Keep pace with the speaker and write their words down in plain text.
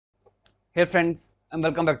Hey friends, and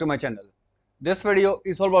welcome back to my channel. This video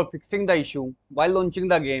is all about fixing the issue while launching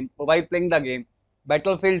the game or while playing the game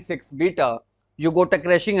Battlefield 6 beta. You got a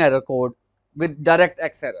crashing error code with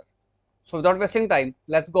directx error. So without wasting time,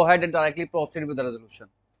 let's go ahead and directly proceed with the resolution.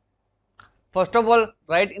 First of all,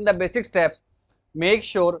 right in the basic steps, make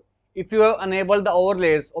sure if you have enabled the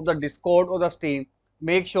overlays of the Discord or the Steam,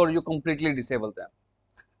 make sure you completely disable them.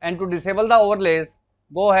 And to disable the overlays,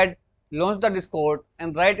 go ahead, launch the Discord,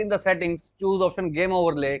 and right in the settings, choose the option Game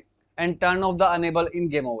Overlay and turn off the Enable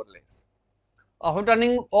in-game overlays. After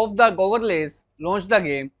turning off the overlays, launch the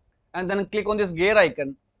game and then click on this gear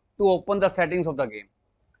icon to open the settings of the game.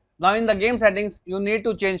 Now in the game settings, you need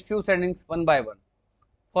to change few settings one by one.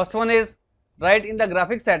 First one is right in the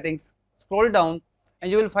graphics settings, scroll down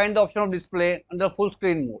and you will find the option of display under full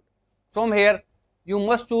screen mode. From here, you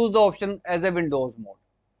must choose the option as a Windows mode.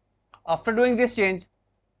 After doing this change,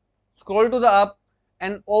 scroll to the up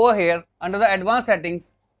and over here under the advanced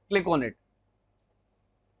settings, click on it.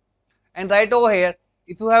 And right over here,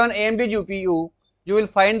 if you have an AMD GPU, you will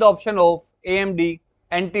find the option of AMD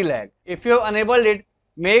anti-lag. If you have enabled it,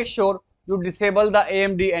 make sure you disable the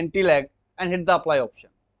AMD anti-lag and hit the apply option.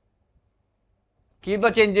 Keep the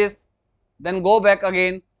changes, then go back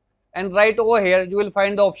again and right over here you will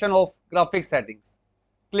find the option of graphics settings.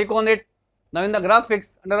 Click on it. Now in the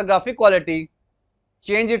graphics, under the graphic quality,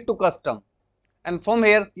 change it to custom. And from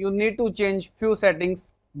here you need to change few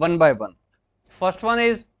settings one by one. First one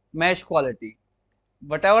is mesh quality.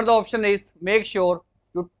 Whatever the option is, make sure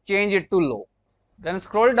you change it to low. Then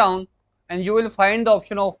scroll down and you will find the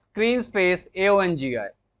option of screen space AONGI.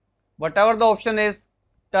 Whatever the option is,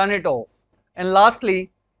 turn it off. And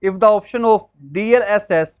lastly, if the option of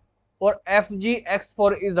DLSS or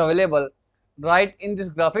FGX4 is available, right in this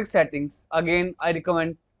graphics settings, again I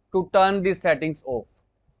recommend to turn these settings off.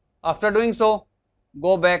 After doing so,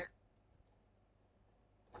 go back,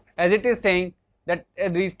 as it is saying that a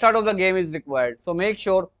restart of the game is required. So make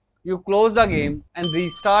sure you close the game and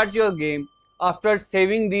restart your game after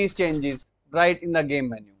saving these changes right in the game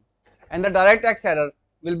menu. And the directx error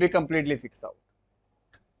will be completely fixed out.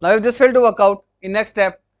 Now if this failed to work out, in next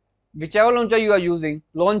step, whichever launcher you are using,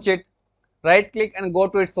 launch it, right click and go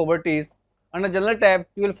to its properties. Under general tab,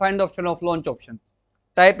 you will find the option of launch options.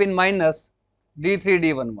 Type in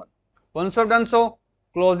 -D3D11. Once you have done so,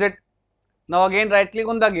 close it. Now again right click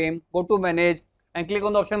on the game, go to manage and click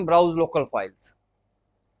on the option browse local files.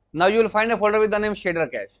 Now you will find a folder with the name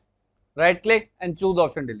shader cache. Right click and choose the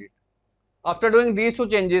option delete. After doing these two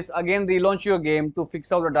changes, again relaunch your game to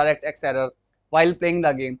fix out the directx error while playing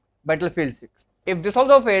the game Battlefield 6. If this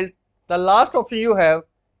also failed, the last option you have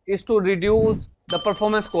is to reduce the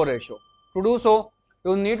performance core ratio. To do so,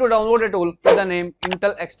 you need to download a tool with the name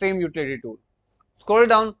Intel Extreme Utility Tool. Scroll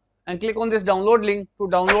down and click on this download link to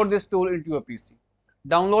download this tool into your PC.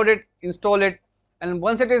 Download it, install it, and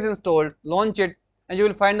once it is installed, launch it and you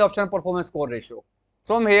will find the option performance core ratio.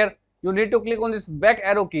 From here, you need to click on this back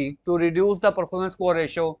arrow key to reduce the performance core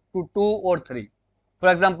ratio to 2 or 3. For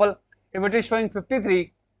example, if it is showing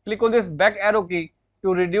 53, click on this back arrow key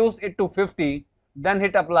to reduce it to 50, then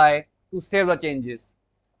hit apply to save the changes.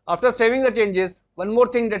 After saving the changes, one more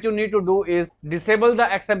thing that you need to do is disable the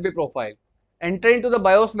XMP profile. Enter into the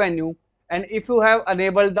BIOS menu and if you have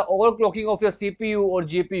enabled the overclocking of your CPU or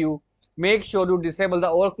GPU, make sure you disable the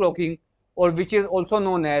overclocking, or which is also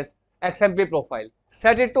known as XMP profile.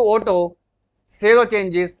 Set it to auto, save the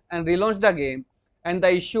changes and relaunch the game, and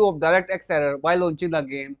the issue of directx error while launching the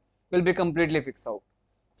game will be completely fixed out.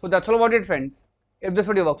 So that's all about it friends. If this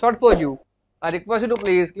video works out for you, I request you to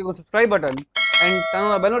please click on subscribe button and turn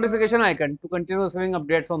on the bell notification icon to continue receiving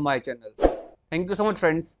updates from my channel. Thank you so much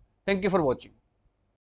friends. Thank you for watching.